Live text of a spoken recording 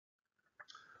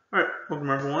Alright, welcome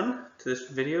everyone to this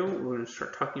video. We're going to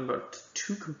start talking about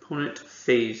two-component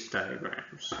phase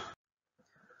diagrams.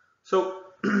 So,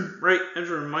 right, as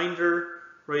a reminder,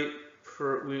 right,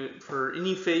 for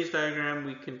any phase diagram,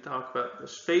 we can talk about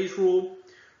this phase rule,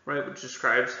 right, which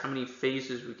describes how many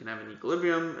phases we can have in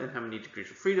equilibrium and how many degrees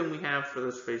of freedom we have for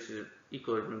those phases of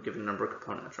equilibrium given number of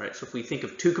components, right? So if we think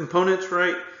of two components,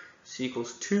 right, C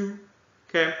equals 2,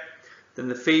 okay? Then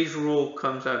the phase rule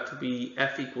comes out to be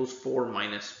F equals 4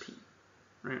 minus P,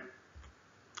 right?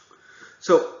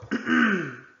 So,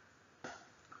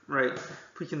 right,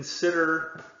 if we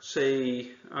consider,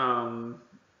 say,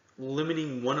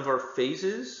 limiting one of our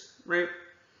phases, right?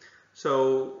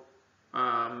 So,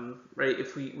 right,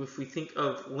 if we think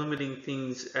of limiting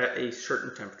things at a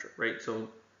certain temperature, right? So,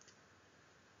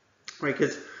 right,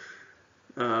 because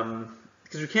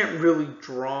we can't really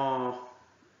draw,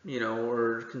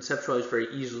 or conceptualize very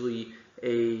easily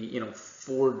a,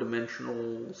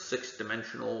 4-dimensional,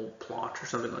 6-dimensional plot or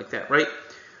something like that, right?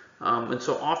 And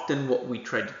so often what we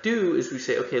try to do is we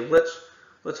say, okay,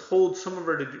 let's hold some of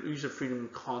our degrees of freedom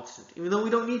constant, even though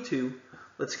we don't need to.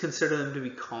 Let's consider them to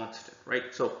be constant, right?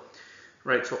 So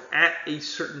at a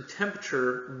certain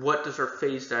temperature, what does our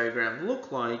phase diagram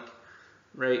look like,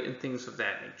 right? And things of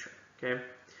that nature, okay?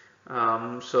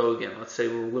 So again, let's say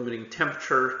we're limiting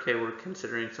temperature, okay, we're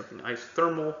considering something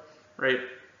isothermal, right?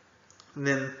 And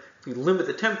then if we limit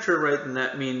the temperature, right, then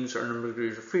that means our number of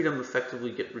degrees of freedom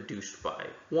effectively get reduced by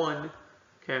 1,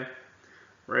 okay,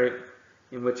 right?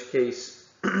 In which case,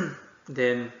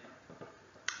 then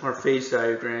our phase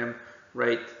diagram,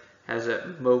 right, has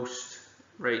at most,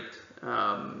 right,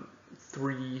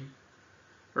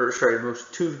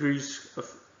 most 2 degrees of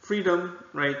freedom,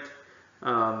 right,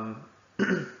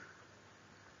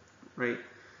 right,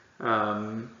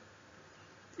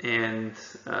 and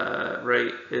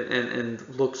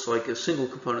looks like a single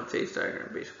component phase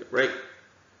diagram, basically, right?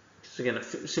 Because again, a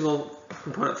single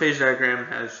component phase diagram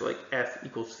has like F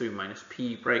equals 3 minus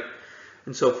P, right?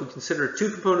 And so if we consider a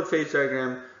two-component phase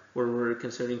diagram where we're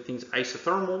considering things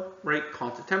isothermal, right,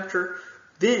 constant temperature,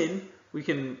 then we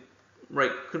can,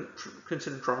 right,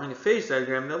 consider drawing a phase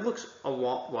diagram that looks a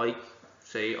lot like,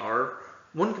 say, our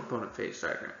one-component phase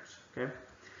diagrams, okay?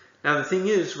 Now the thing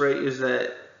is, right, is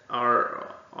that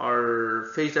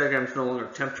our phase diagram is no longer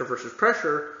temperature versus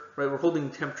pressure, right? We're holding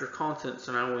temperature constant,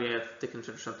 so now we have to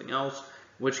consider something else,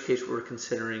 in which case we're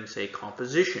considering, say,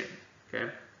 composition, okay?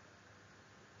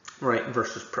 Right,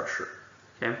 versus pressure,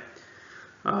 okay?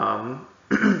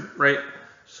 Right,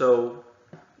 so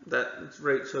that's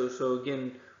right, so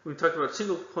again, when we talk about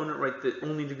single component, right, the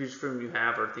only degrees of freedom you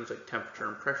have are things like temperature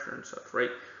and pressure and such,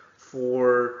 right?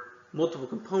 For multiple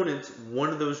components, one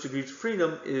of those degrees of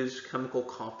freedom is chemical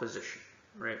composition,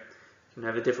 right? You can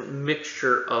have a different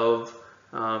mixture of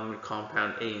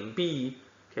compound A and B,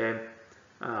 okay?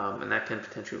 And that can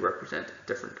potentially represent a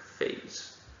different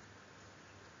phase.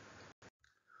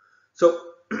 So,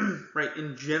 right,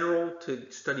 in general,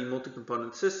 to study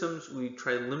multi-component systems, we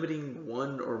try limiting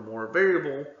one or more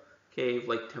variable, okay,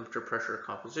 like temperature, pressure,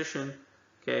 composition,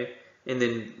 okay? And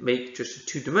then make just a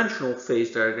two-dimensional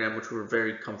phase diagram, which we're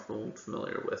very comfortable and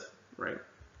familiar with, right?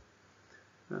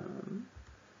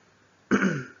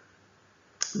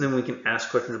 Then we can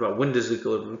ask questions about when does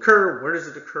equilibrium occur, where does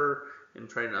it occur, and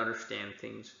try to understand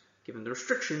things given the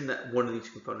restriction that one of these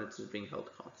components is being held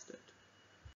constant.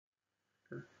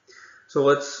 Okay. So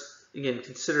let's, again,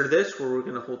 consider this, where we're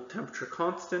going to hold temperature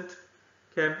constant,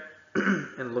 okay,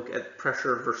 and look at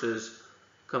pressure versus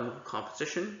chemical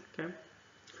composition, okay?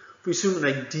 If we assume an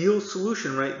ideal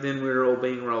solution, right, then we're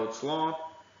obeying Raoult's law.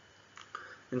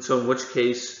 And so in which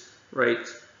case, right,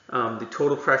 the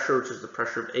total pressure, which is the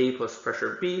pressure of A plus the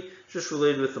pressure of B, is just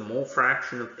related with the mole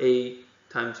fraction of A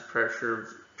times the pressure of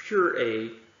pure A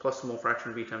plus the mole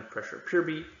fraction of B times the pressure of pure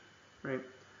B, right?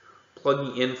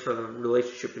 Plugging in for the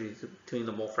relationship between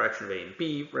the mole fraction of A and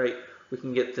B, right, we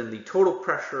can get then the total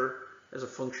pressure as a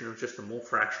function of just the mole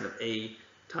fraction of A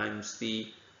times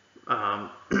the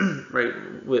right,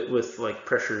 with like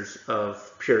pressures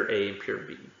of pure A and pure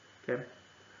B, okay?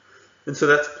 And so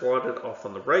that's plotted off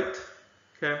on the right,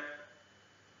 okay?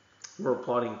 We're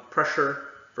plotting pressure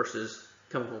versus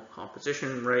chemical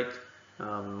composition, right?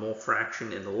 Mole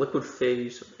fraction in the liquid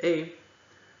phase of A,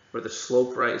 where the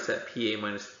slope, right, is that PA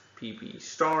minus PB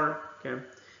star, okay?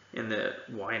 And the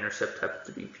y-intercept happens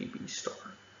to be PB star,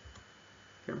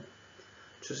 okay?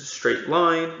 Just a straight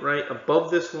line, right? Above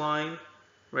this line,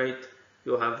 right,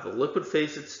 you'll have the liquid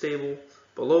phase that's stable.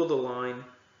 Below the line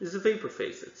is the vapor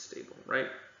phase that's stable, right?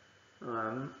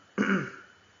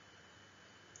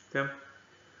 Okay,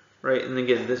 right, and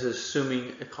again, this is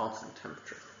assuming a constant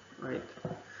temperature, right?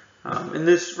 And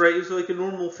this, right, is like a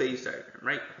normal phase diagram,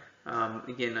 right?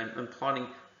 Again, I'm plotting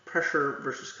pressure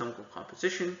versus chemical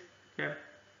composition, okay?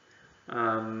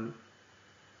 And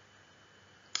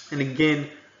again,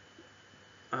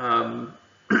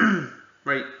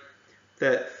 right,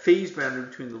 that phase boundary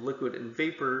between the liquid and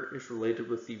vapor is related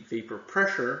with the vapor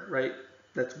pressure, right?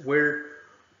 That's where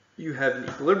you have an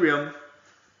equilibrium.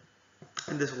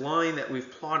 And this line that we've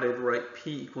plotted, right,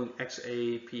 P equaling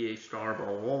XA, PA star, blah,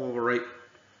 blah, blah, blah, right,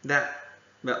 that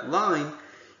line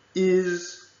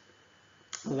is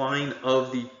a line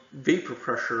of the vapor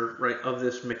pressure, right, of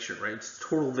this mixture, right? It's the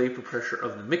total vapor pressure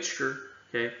of the mixture,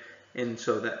 okay? And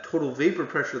so that total vapor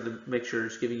pressure of the mixture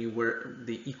is giving you where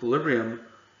the equilibrium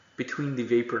between the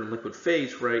vapor and liquid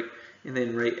phase, right? And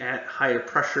then right at higher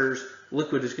pressures,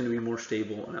 liquid is going to be more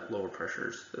stable, and at lower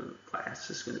pressures, the glass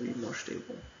is going to be more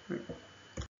stable, right?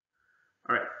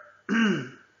 All right.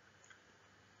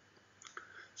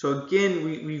 So again,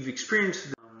 we've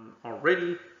experienced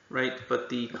already, right? But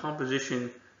the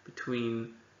composition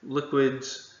between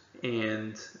liquids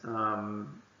and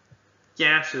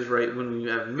gases, right? When we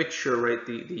have a mixture, right?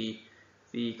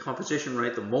 The composition,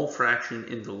 right? The mole fraction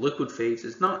in the liquid phase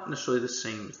is not necessarily the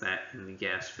same as that in the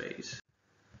gas phase,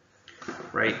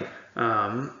 right?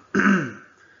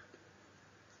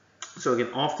 So again,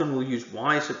 often we'll use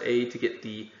y sub a to get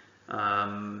the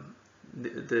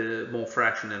mole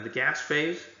fraction in the gas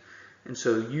phase. And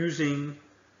so using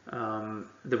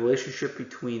the relationship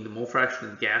between the mole fraction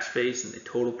in the gas phase and the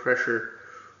total pressure,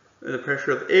 the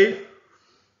pressure of A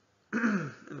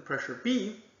and the pressure of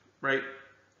B, right,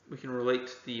 we can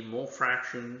relate the mole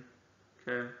fraction,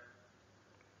 okay,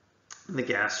 in the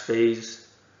gas phase,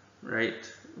 right,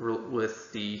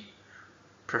 with the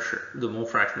pressure, the mole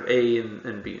fraction of A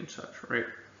and B and such, right,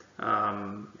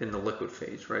 in the liquid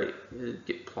phase, right, it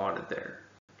get plotted there.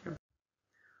 Okay.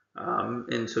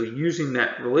 And so using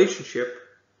that relationship,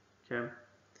 okay,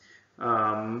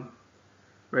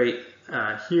 right,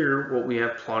 here what we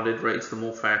have plotted, right, is the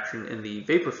mole fraction in the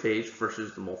vapor phase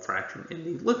versus the mole fraction in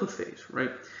the liquid phase,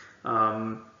 right?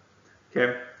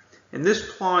 Okay, and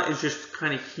this plot is just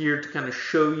kind of here to kind of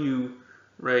show you,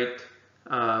 right,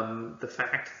 the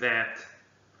fact that,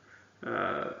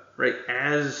 right,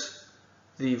 as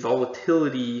the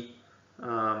volatility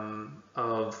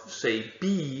of, say,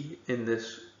 B in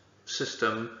this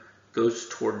system goes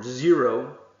towards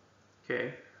 0,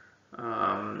 okay,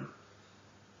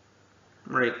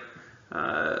 right,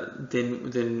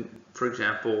 then for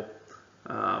example,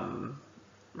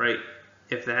 right,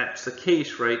 if that's the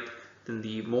case, right, then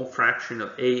the mole fraction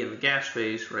of A in the gas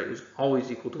phase, right, is always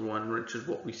equal to 1, which is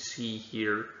what we see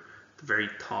here at the very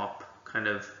top, kind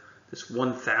of this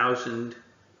 1000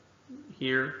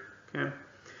 here, okay?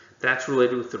 That's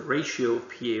related with the ratio of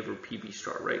PA over PB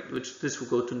star, right? Which this will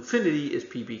go to infinity as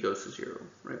PB goes to 0,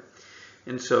 right?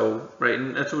 And so, right,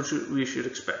 and that's what we should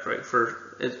expect, right?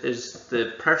 For as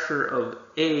the pressure of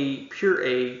A, pure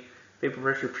A, vapor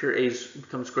pressure pure A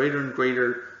becomes greater and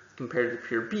greater compared to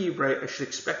pure B, right? I should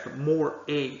expect more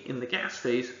A in the gas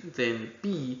phase than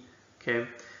B, okay?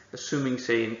 Assuming,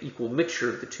 say, an equal mixture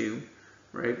of the two,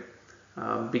 right?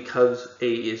 Because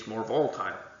A is more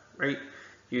volatile, right?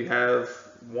 You have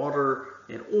water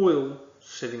and oil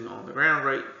sitting on the ground,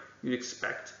 right? You'd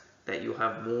expect that you'll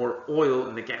have more oil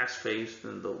in the gas phase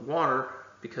than the water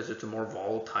because it's a more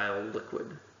volatile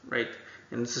liquid, right?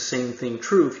 And it's the same thing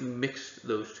true if you mix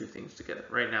those two things together.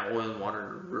 Right now, oil and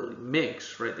water really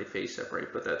mix, right? They phase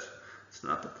separate, but that's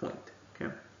not the point,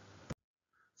 okay?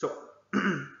 So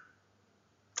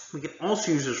we can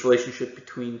also use this relationship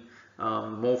between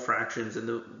mole fractions in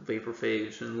the vapor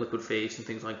phase and liquid phase and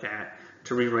things like that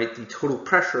to rewrite the total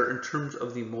pressure in terms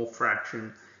of the mole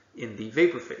fraction in the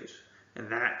vapor phase. And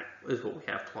that is what we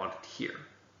have plotted here,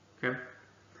 okay?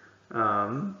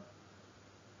 And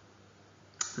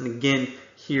again,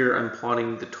 here I'm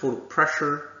plotting the total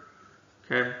pressure,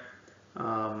 okay,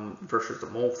 versus the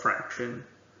mole fraction,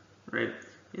 right,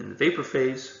 in the vapor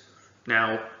phase.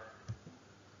 Now,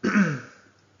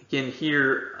 again,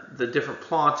 here, the different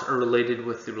plots are related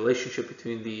with the relationship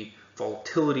between the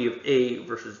volatility of A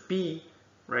versus B,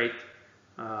 right?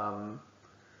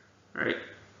 Right.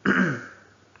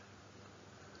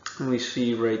 And we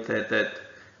see, right, that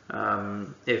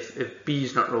if B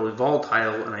is not really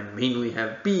volatile and I mainly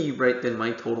have B, right, then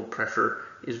my total pressure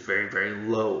is very, very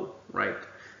low, right,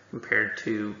 compared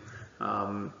to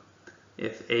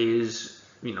if A is,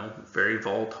 you know, very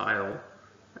volatile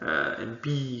and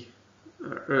B,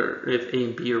 or if A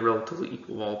and B are relatively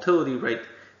equal volatility, right,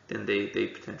 then they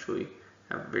potentially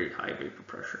have very high vapor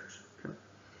pressures.